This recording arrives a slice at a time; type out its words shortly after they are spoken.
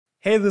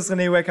Hey, this is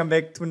René, welcome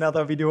back to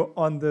another video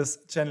on this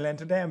channel, and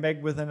today I'm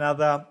back with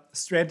another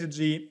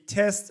strategy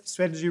test,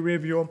 strategy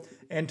review,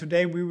 and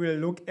today we will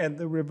look at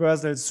the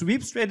reversal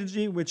sweep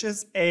strategy, which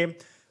is a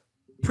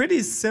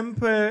pretty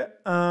simple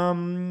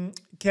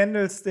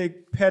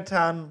candlestick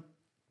pattern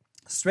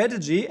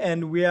strategy,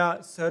 and we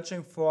are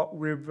searching for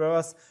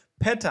reverse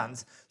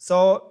patterns.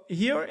 So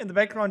here in the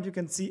background you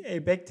can see a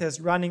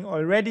backtest running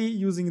already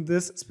using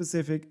this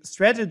specific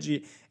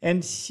strategy,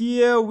 and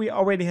here we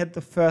already had the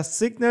first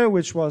signal,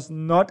 which was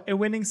not a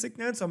winning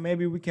signal, so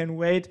maybe we can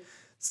wait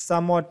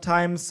some more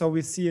time so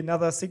we see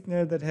another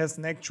signal that has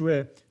an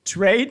actual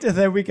trade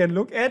that we can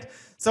look at.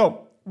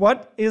 So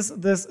what is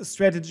this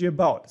strategy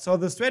about? So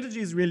the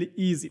strategy is really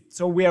easy.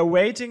 So we are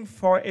waiting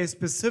for a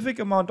specific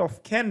amount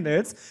of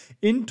candles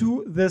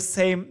into the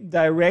same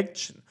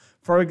direction.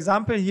 For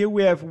example, here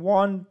we have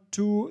 1,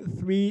 2,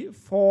 3,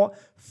 4,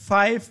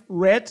 5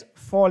 red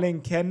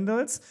falling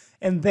candles,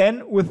 and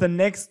then with the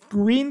next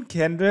green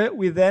candle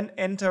we then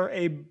enter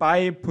a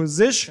buy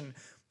position.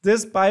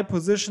 This buy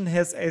position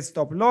has a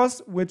stop loss,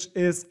 which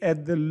is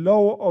at the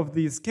low of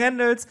these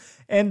candles,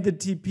 and the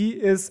TP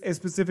is a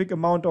specific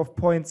amount of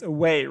points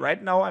away.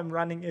 Right now I'm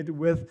running it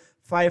with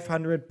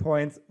 500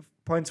 points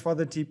for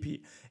the TP.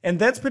 And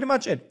that's pretty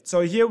much it.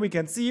 So here we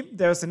can see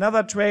there's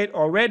another trade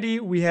already.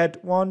 We had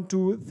 1,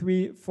 2,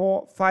 3,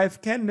 4,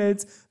 5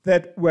 candles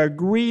that were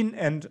green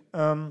and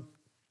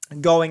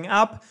going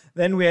up.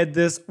 Then we had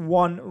this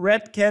one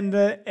red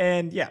candle,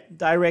 and yeah,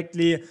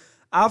 directly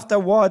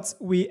afterwards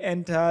we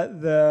enter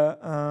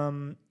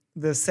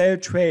the sell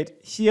trade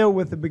here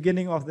with the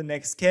beginning of the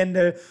next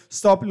candle.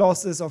 Stop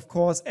losses, of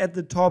course, at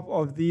the top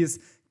of these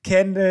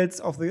candles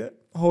of the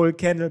whole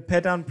candle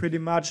pattern pretty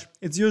much.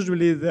 It's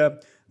usually the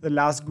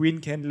last green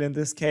candle in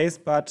this case,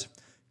 but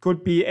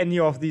could be any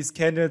of these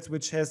candles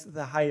which has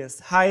the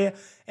highest high.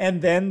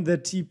 And then the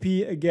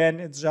TP, again,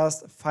 it's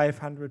just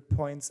 500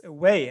 points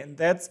away. And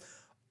that's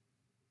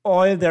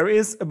all there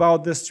is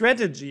about the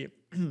strategy.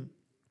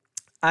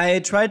 I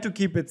try to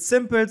keep it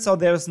simple, so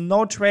there's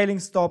no trailing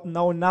stop,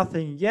 no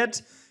nothing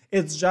yet.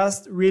 It's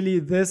just really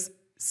this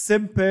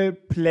simple,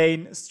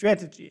 plain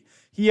strategy.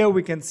 Here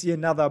we can see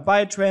another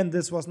buy trend.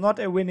 This was not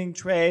a winning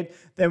trade.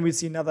 Then we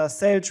see another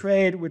sell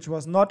trade, which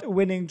was not a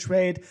winning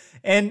trade.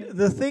 And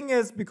the thing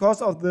is,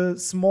 because of the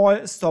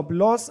small stop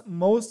loss,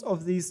 most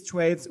of these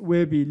trades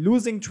will be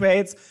losing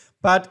trades.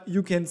 But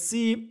you can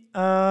see,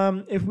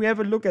 if we have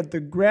a look at the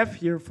graph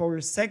here for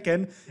a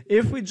second,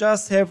 if we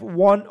just have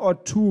 1 or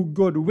 2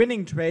 good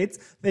winning trades,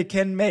 they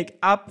can make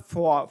up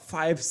for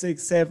 5,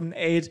 6, 7,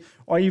 8,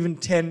 or even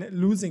 10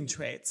 losing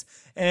trades.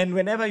 And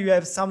whenever you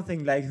have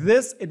something like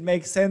this, it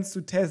makes sense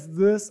to test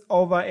this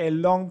over a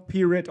long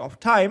period of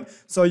time,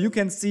 so you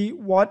can see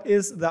what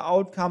is the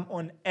outcome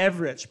on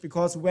average.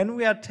 Because when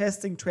we are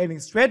testing trading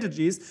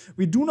strategies,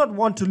 we do not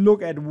want to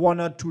look at 1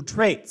 or 2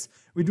 trades.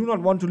 We do not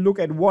want to look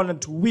at 1 or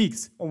 2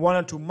 weeks or 1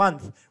 or 2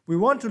 months. We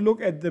want to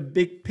look at the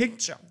big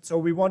picture. So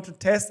we want to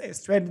test a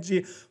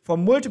strategy for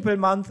multiple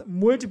months,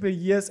 multiple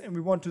years, and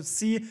we want to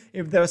see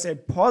if there's a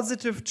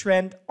positive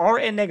trend or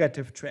a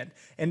negative trend.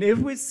 And if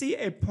we see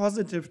a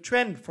positive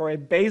trend for a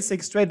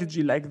basic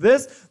strategy like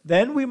this,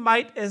 then we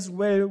might as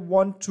well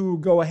want to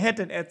go ahead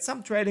and add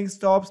some trading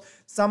stops,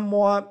 some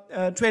more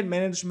trade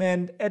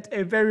management, add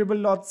a variable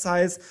lot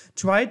size,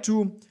 try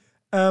to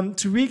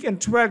tweak and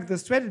twerk the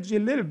strategy a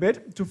little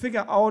bit to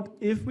figure out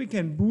if we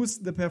can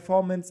boost the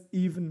performance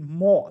even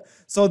more.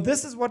 So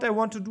this is what I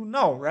want to do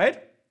now,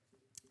 right?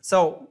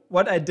 So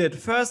what I did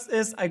first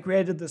is I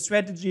created the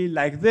strategy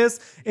like this.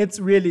 It's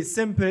really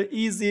simple,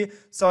 easy,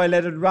 so I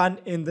let it run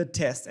in the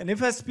test. And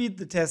if I speed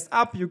the test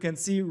up, you can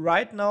see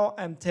right now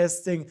I'm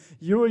testing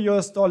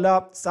Euro-US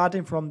dollar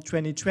starting from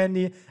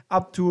 2020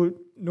 up to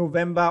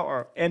November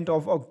or end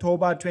of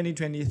October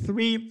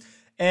 2023.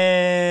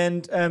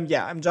 And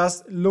yeah, I'm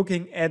just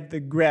looking at the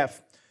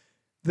graph.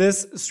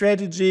 This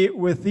strategy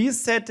with these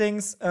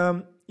settings,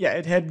 yeah,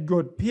 it had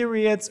good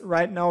periods.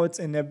 Right now it's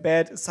in a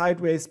bad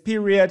sideways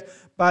period,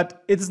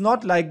 but it's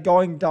not like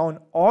going down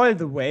all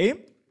the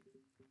way.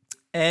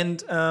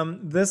 And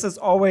this is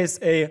always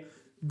a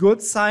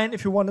good sign,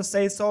 if you want to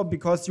say so,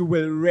 because you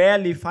will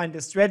rarely find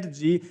a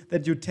strategy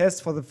that you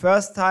test for the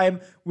first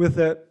time with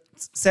the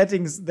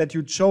settings that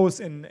you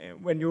chose in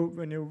when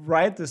you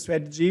write the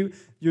strategy.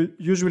 You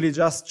usually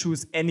just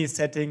choose any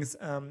settings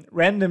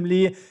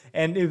randomly,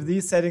 and if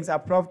these settings are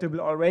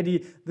profitable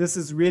already, this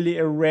is really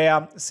a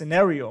rare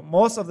scenario.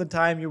 Most of the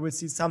time you will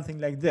see something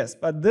like this,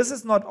 but this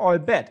is not all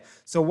bad.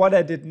 So what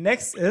I did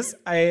next is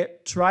I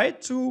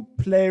tried to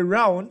play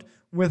around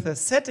with the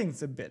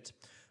settings a bit,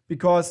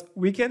 because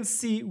we can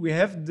see we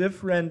have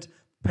different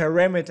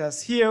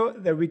parameters here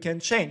that we can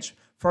change.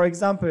 For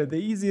example, the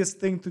easiest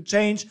thing to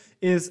change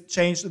is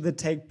change the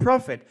take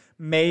profit.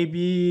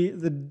 Maybe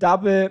the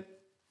double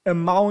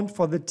amount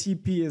for the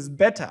TP is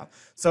better.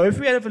 So if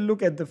we have a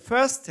look at the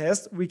first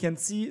test, we can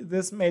see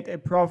this made a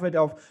profit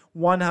of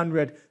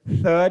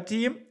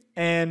 130,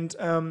 and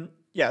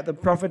yeah, the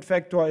profit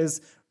factor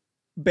is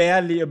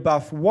barely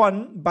above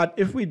 1. But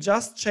if we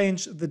just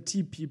change the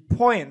TP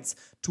points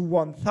to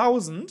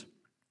 1000,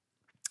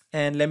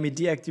 And let me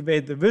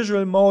deactivate the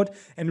visual mode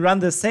and run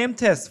the same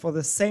test for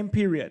the same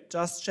period.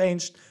 Just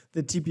changed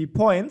the TP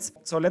points.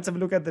 So let's have a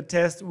look at the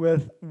test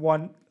with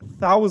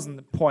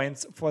 1000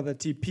 points for the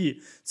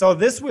TP. So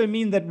this will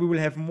mean that we will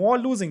have more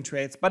losing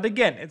trades. But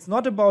again, it's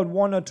not about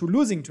 1 or 2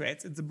 losing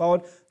trades. It's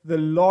about the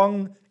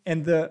long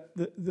and the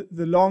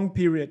long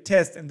period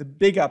test and the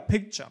bigger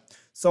picture.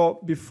 So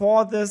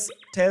before this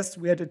test,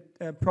 we had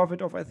a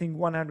profit of, I think,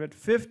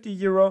 150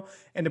 euro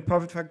and a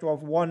profit factor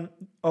of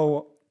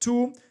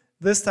 102.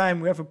 This time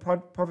we have a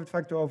profit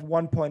factor of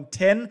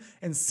 1.10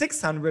 and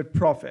 600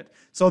 profit.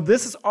 So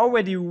this is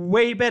already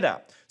way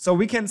better. So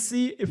we can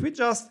see if we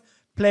just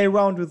play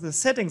around with the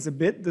settings a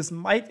bit, this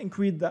might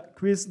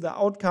increase the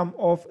outcome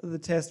of the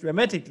test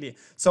dramatically.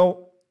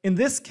 So in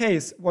this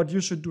case, what you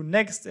should do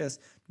next is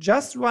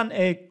just run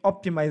a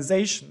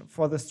optimization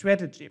for the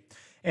strategy.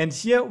 And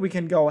here we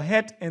can go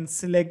ahead and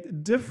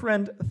select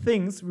different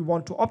things we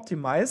want to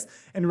optimize.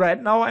 And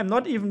right now I'm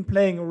not even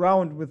playing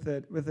around with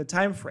the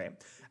time frame.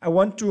 I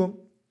want to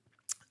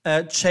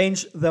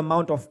change the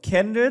amount of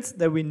candles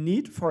that we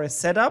need for a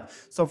setup.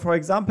 So for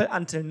example,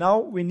 until now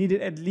we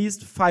needed at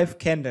least 5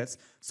 candles.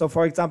 So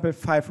for example,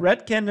 5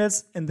 red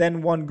candles and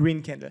then 1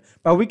 green candle.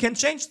 But we can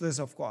change this,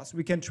 of course.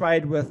 We can try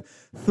it with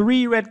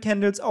 3 red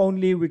candles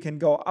only. We can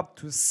go up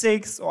to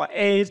 6 or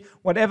 8,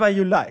 whatever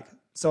you like.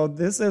 So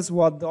this is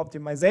what the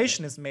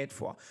optimization is made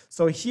for.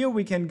 So here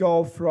we can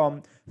go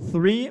from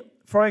 3,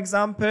 for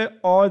example,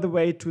 all the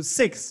way to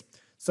 6.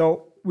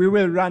 So we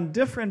will run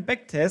different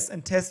backtests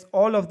and test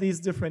all of these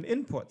different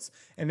inputs.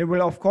 And it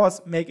will, of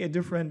course, make a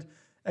different,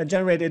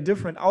 generate a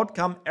different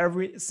outcome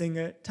every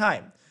single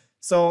time.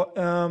 So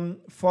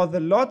for the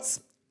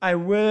lots, I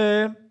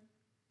will,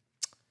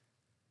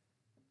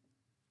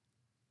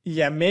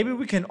 maybe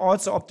we can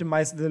also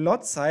optimize the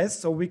lot size.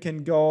 So we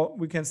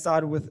can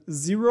start with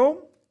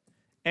 0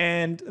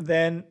 and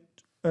then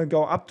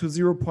go up to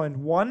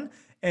 0.1.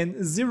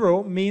 And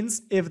 0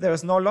 means if there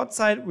is no lot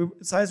size,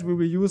 we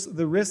will use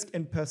the risk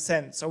in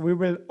percent. So we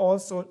will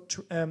also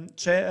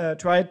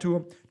try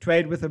to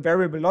trade with a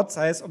variable lot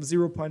size of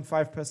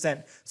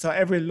 0.5%. So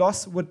every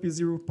loss would be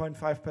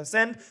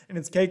 0.5%, and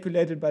it's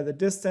calculated by the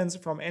distance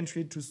from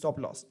entry to stop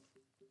loss.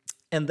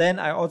 And then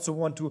I also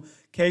want to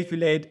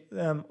calculate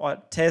or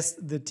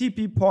test the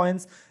TP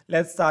points.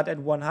 Let's start at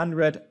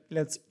 100.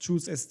 Let's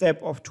choose a step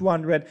of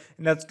 200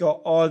 and let's go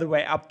all the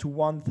way up to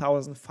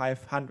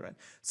 1,500.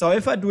 So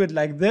if I do it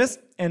like this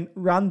and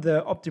run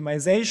the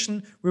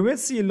optimization, we will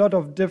see a lot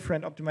of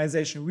different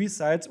optimization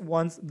results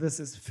once this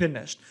is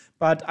finished.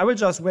 But I will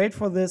just wait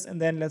for this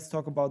and then let's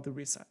talk about the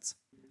results.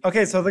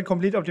 Okay, so the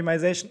complete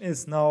optimization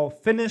is now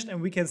finished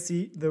and we can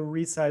see the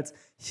results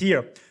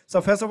here.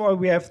 So first of all,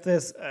 we have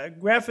this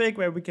graphic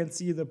where we can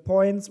see the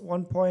points.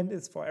 1 point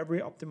is for every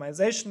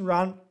optimization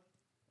run.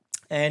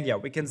 And yeah,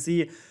 we can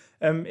see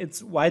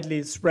it's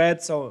widely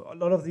spread. So a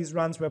lot of these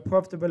runs were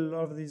profitable, a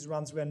lot of these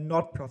runs were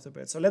not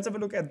profitable. So let's have a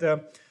look at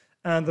the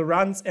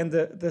runs and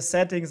the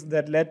settings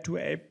that led to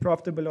a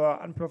profitable or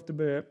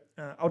unprofitable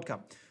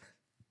outcome.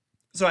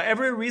 So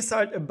every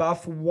result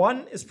above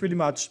 1 is pretty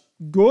much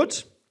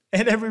good.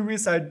 And every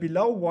result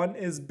below 1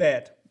 is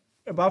bad.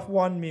 Above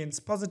 1 means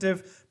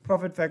positive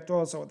profit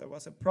factor, so there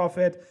was a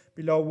profit.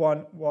 Below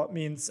 1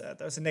 means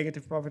there's a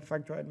negative profit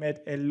factor, it made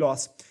a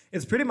loss.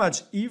 It's pretty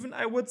much even,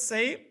 I would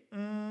say.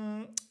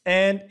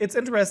 And it's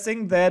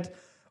interesting that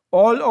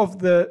all of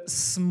the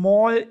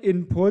small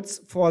inputs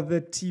for the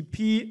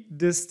TP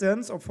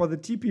distance or for the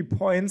TP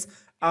points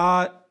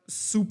are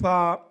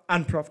super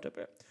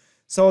unprofitable.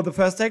 So the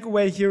first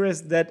takeaway here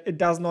is that it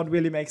does not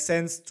really make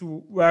sense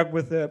to work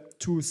with a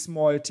too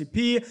small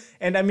TP.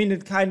 And I mean,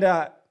 it's kind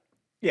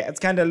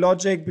of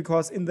logic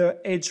because in the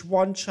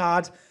H1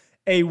 chart,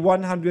 a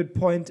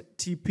 100-point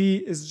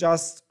TP is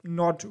just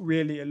not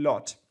really a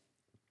lot.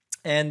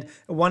 And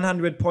a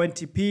 100-point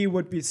TP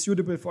would be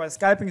suitable for a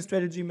scalping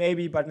strategy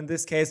maybe, but in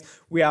this case,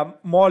 we are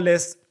more or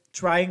less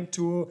trying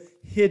to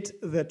hit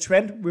the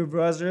trend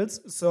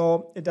reversals,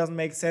 so it doesn't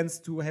make sense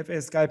to have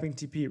a scalping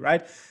TP,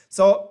 right?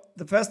 So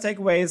the first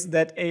takeaway is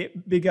that a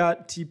bigger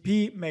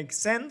TP makes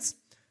sense.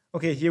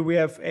 Okay, here we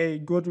have a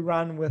good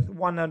run with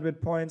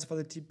 100 points for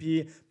the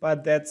TP,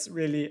 but that's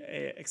really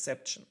an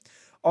exception.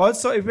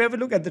 Also, if we have a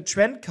look at the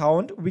trend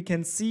count, we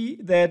can see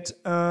that,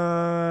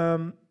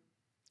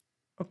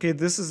 okay,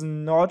 this is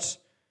not,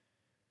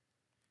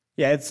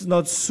 it's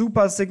not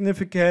super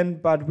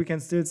significant, but we can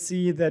still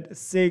see that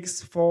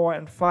 6, 4,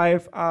 and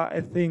 5 are,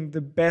 I think,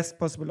 the best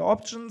possible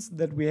options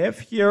that we have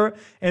here.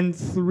 And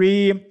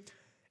 3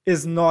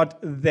 is not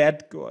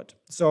that good.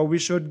 So we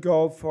should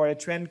go for a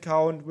trend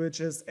count, which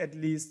is at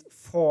least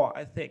 4,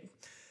 I think.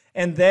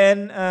 And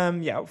then,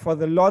 for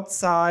the lot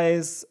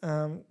size,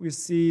 we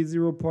see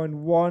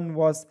 0.1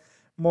 was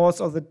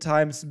most of the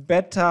times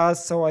better.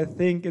 So I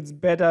think it's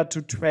better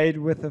to trade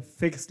with a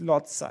fixed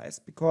lot size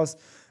because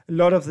a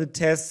lot of the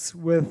tests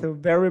with a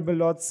variable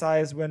lot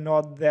size were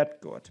not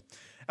that good.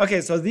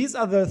 Okay, so these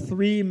are the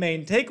 3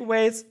 main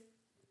takeaways.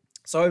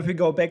 So if we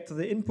go back to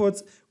the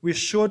inputs, we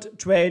should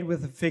trade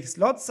with a fixed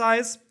lot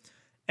size.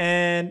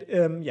 And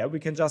yeah, we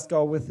can just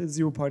go with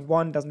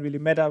 0.1, doesn't really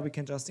matter. We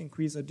can just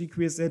increase or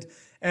decrease it.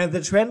 And the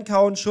trend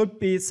count should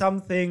be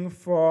something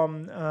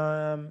from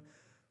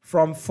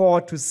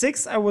 4 to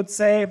 6, I would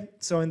say.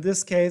 So in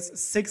this case,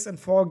 6 and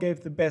 4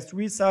 gave the best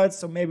results.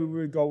 So maybe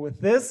we'll go with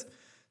this.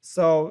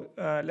 So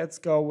let's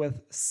go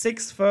with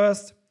 6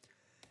 first.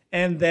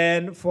 And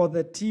then for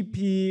the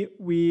TP,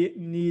 we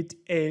need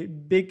a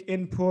big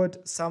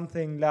input,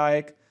 something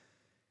like,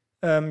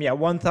 yeah,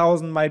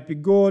 1000 might be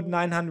good,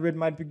 900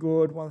 might be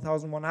good,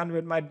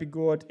 1100 might be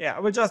good. Yeah, I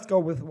will just go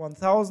with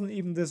 1000.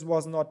 Even this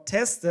was not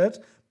tested,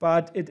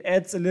 but it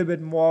adds a little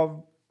bit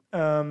more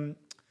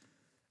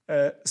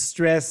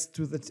stress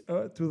to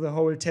the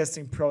whole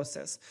testing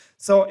process.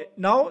 So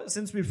now,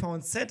 since we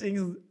found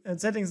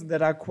settings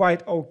that are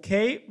quite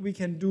okay, we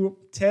can do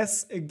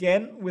tests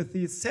again with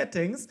these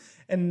settings.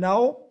 And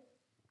now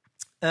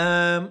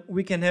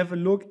we can have a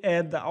look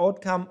at the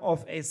outcome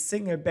of a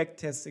single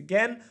backtest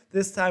again.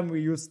 This time we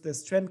use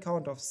this trend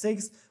count of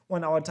 6,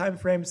 1 hour time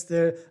frame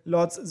still,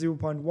 lots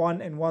 0.1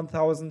 and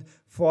 1000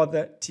 for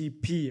the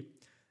TP.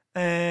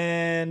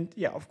 And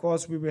yeah, of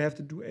course, we will have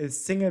to do a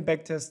single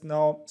backtest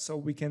now so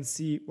we can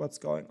see what's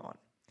going on.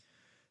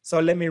 So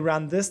let me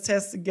run this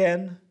test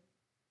again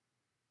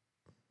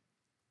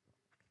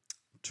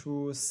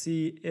to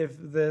see if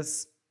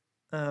this,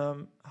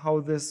 how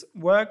this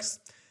works.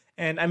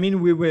 And I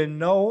mean, we will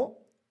know,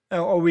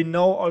 or we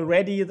know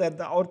already that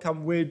the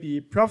outcome will be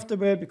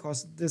profitable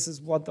because this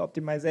is what the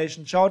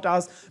optimization showed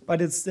us,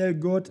 but it's still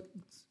good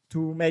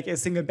to make a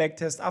single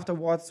backtest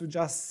afterwards to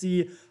just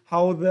see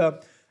how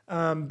the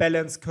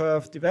balance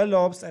curve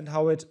develops and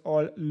how it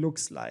all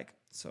looks like.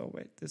 So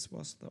wait, this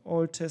was the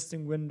old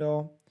testing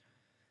window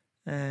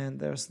and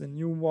there's the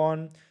new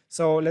one.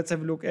 So let's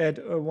have a look at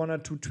 1 or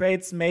 2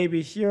 trades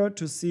maybe here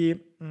to see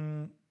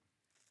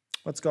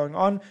what's going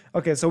on.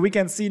 Okay, so we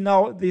can see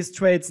now these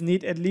trades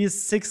need at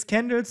least 6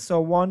 candles. So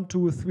 1,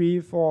 2, 3,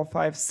 4,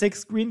 5,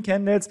 6 green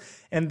candles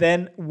and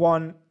then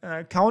 1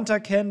 counter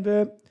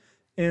candle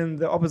in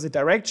the opposite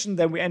direction.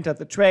 Then we enter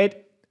the trade.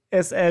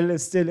 SL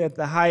is still at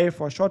the high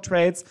for short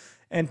trades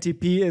and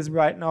TP is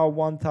right now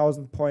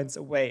 1000 points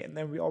away. And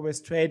then we always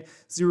trade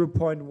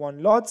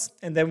 0.1 lots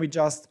and then we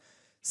just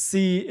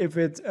see if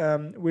it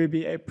will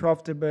be a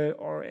profitable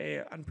or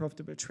a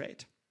unprofitable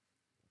trade.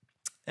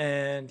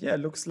 And yeah,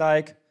 looks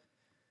like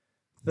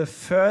the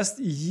first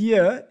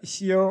year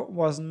here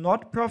was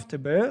not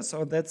profitable.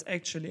 So that's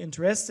actually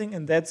interesting.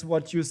 And that's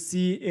what you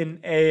see in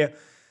a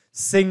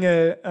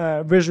single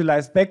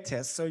visualized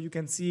backtest. So you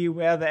can see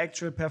where the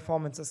actual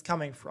performance is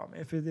coming from.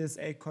 If it is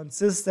a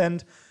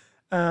consistent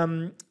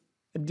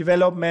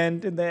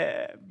development in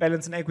the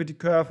balance and equity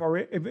curve, or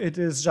if it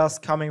is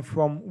just coming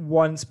from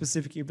one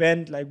specific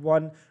event, like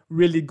one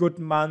really good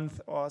month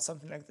or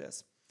something like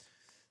this.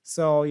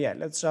 So yeah,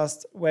 let's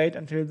just wait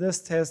until this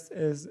test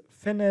is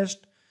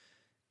finished.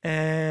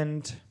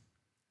 And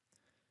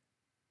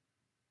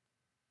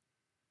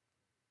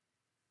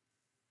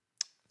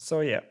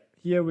so yeah,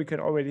 here we can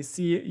already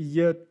see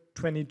year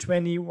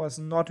 2020 was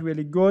not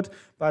really good,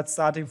 but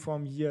starting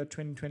from year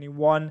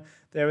 2021,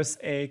 there is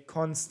a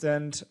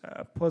constant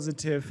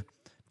positive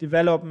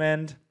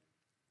development,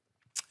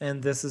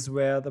 and this is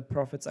where the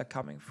profits are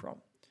coming from.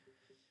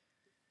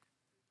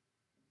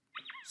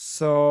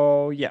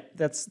 So yeah,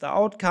 that's the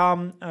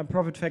outcome.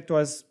 Profit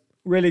factor is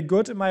really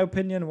good in my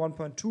opinion,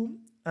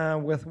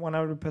 1.2 with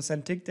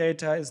 100% tick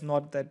data is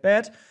not that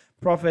bad.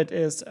 Profit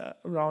is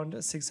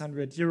around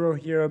 600 euro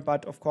here,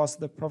 but of course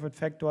the profit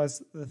factor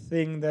is the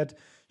thing that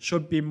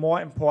should be more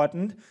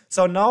important.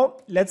 So now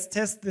let's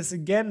test this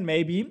again,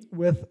 maybe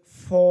with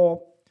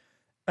four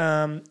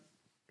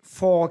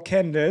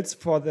candles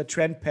for the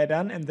trend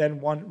pattern and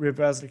then 1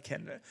 reversal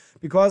candle,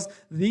 because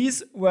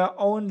these were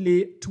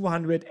only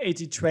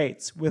 280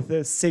 trades with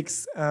the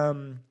 6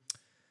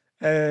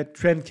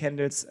 trend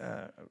candles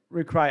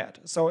required.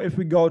 So if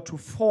we go to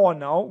 4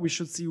 now, we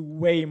should see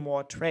way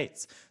more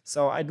trades.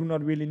 So I do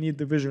not really need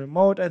the visual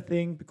mode, I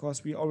think,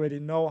 because we already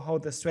know how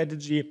the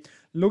strategy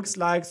looks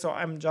like. So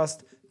I'm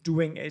just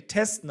doing a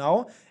test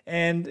now.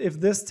 And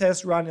if this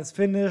test run is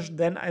finished,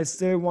 then I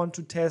still want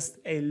to test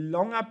a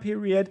longer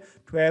period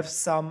to have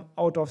some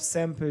out of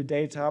sample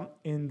data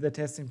in the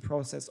testing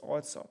process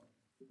also.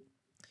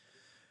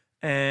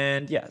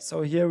 And yeah,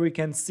 so here we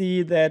can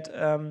see that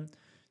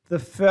the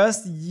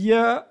first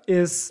year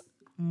is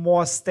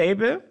more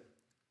stable,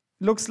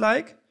 looks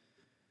like.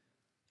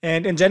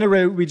 And in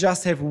general, we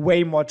just have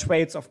way more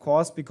trades, of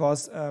course,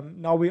 because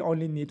now we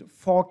only need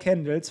 4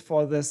 candles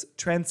for this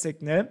trend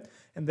signal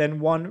and then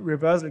 1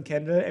 reversal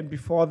candle. And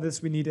before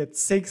this, we needed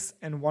 6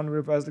 and 1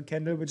 reversal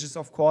candle, which is,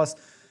 of course,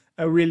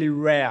 really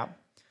rare.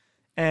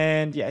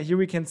 And yeah, here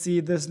we can see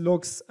this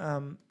looks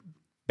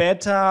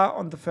better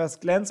on the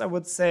first glance, I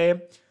would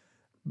say.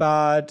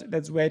 But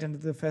let's wait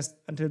until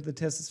the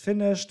test is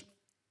finished.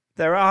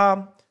 There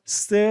are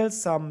still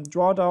some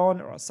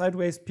drawdown or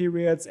sideways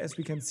periods, as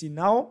we can see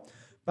now.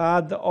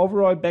 But the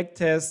overall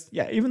backtest,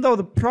 yeah, even though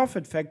the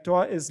profit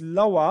factor is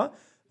lower,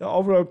 the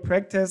overall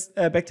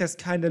backtest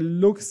kind of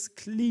looks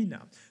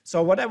cleaner.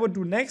 So what I would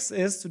do next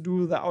is to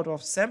do the out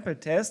of sample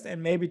test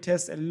and maybe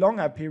test a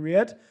longer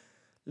period,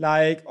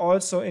 like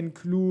also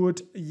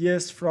include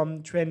years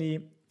from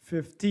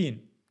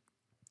 2015.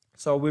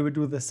 So we will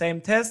do the same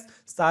test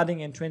starting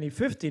in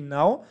 2015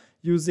 now,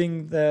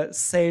 using the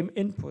same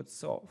inputs.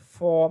 So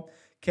 4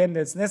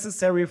 candles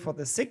necessary for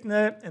the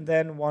signal and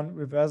then 1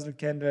 reversal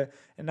candle.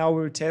 And now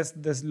we will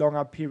test this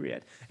longer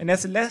period. And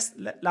as a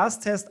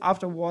last test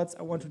afterwards,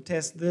 I want to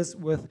test this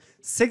with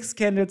 6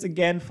 candles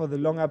again for the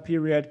longer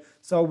period.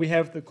 So we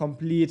have the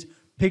complete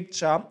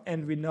picture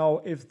and we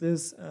know if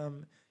this,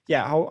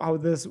 how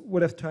this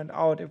would have turned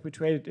out if we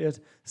traded it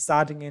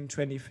starting in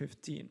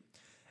 2015.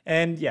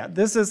 And yeah,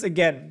 this is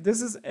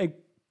a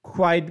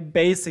quite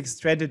basic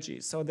strategy.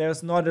 So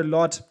there's not a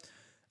lot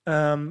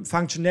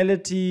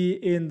functionality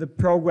in the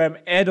program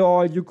at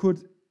all. You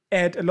could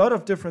add a lot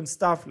of different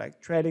stuff like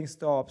trading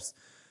stops,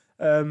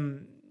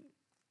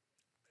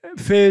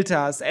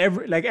 filters,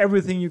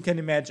 everything you can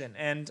imagine.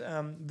 And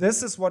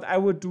this is what I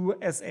would do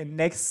as a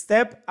next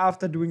step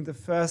after doing the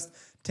first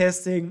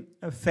testing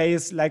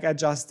phase like I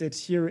just did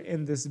here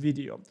in this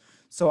video.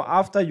 So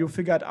after you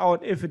figured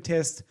out if a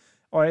test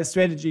or a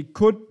strategy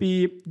could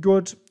be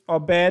good or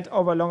bad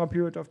over a longer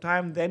period of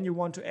time, then you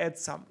want to add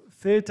some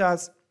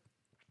filters,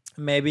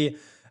 maybe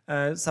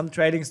some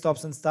trading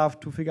stops and stuff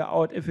to figure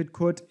out if it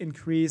could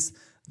increase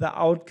the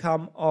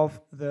outcome of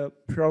the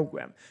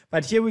program.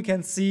 But here we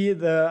can see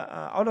the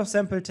out of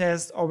sample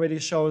test already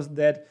shows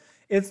that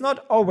it's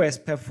not always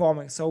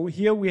performing. So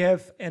here we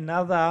have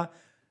another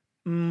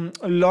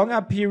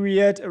longer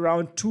period,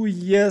 around 2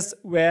 years,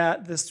 where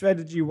the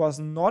strategy was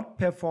not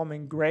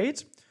performing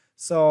great.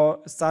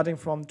 So starting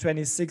from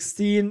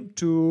 2016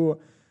 to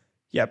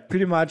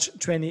pretty much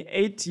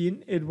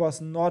 2018, it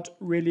was not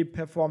really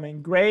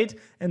performing great.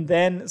 And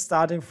then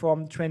starting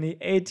from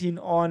 2018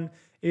 on,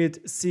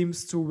 it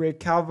seems to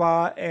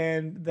recover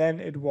and then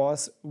it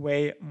was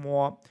way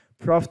more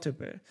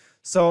profitable.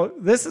 So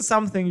this is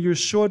something you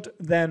should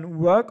then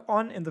work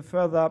on in the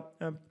further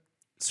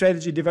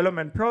strategy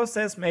development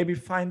process. Maybe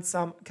find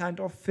some kind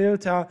of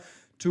filter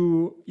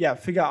to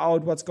figure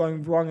out what's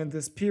going wrong in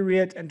this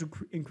period and to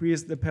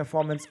increase the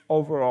performance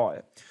overall.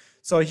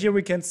 So here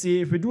we can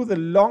see if we do the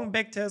long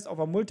backtest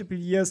over multiple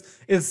years,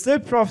 it's still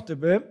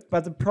profitable,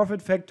 but the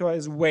profit factor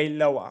is way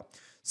lower.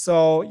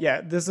 So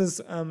this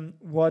is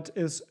what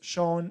is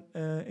shown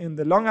in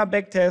the longer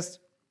backtest.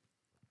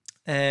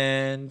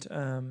 And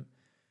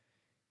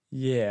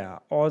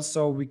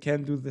also we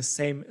can do the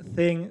same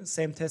thing,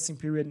 same testing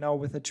period now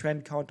with a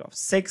trend count of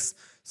 6.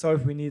 So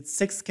if we need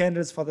 6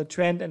 candles for the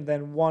trend and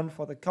then 1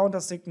 for the counter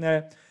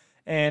signal,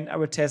 and I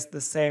will test the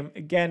same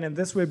again, and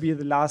this will be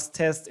the last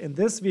test in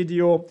this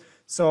video.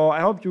 So I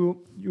hope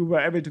you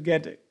were able to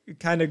get a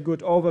kind of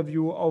good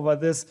overview over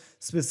this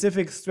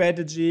specific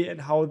strategy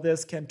and how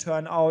this can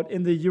turn out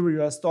in the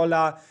Euro-US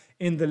dollar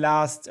in the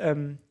last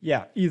either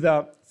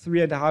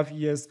 3.5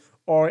 years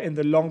or in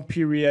the long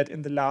period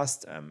in the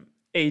last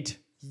 8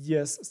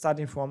 years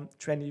starting from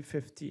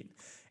 2015.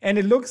 And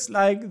it looks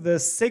like the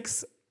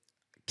 6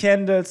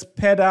 candles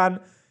pattern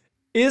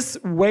is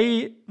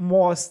way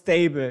more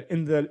stable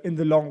in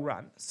the long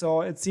run.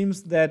 So it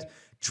seems that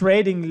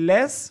trading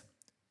less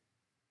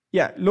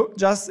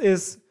just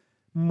is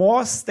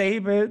more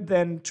stable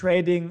than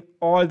trading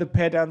all the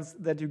patterns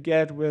that you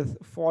get with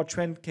 4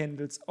 trend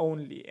candles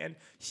only. And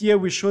here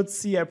we should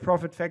see a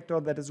profit factor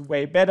that is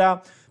way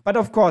better. But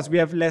of course, we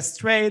have less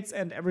trades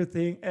and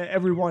everything.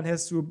 Everyone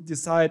has to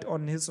decide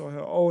on his or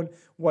her own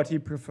what he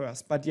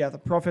prefers. But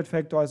the profit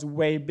factor is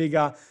way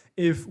bigger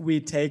if we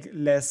take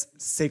less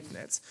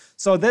signals.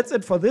 So that's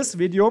it for this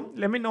video.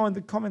 Let me know in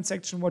the comment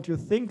section what you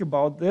think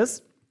about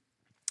this.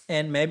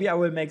 And maybe I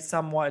will make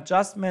some more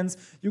adjustments.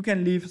 You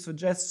can leave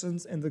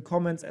suggestions in the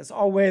comments as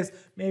always.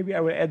 Maybe I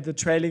will add the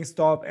trailing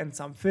stop and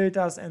some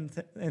filters and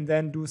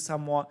then do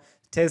some more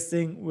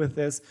testing with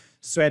this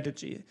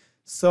strategy.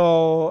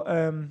 So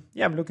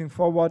I'm looking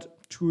forward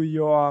to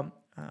your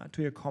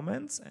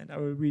comments and I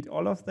will read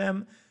all of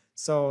them.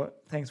 So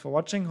thanks for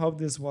watching. Hope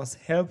this was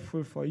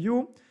helpful for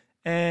you.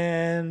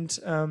 And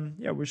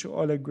wish you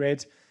all a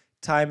great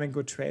time and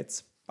good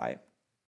trades. Bye.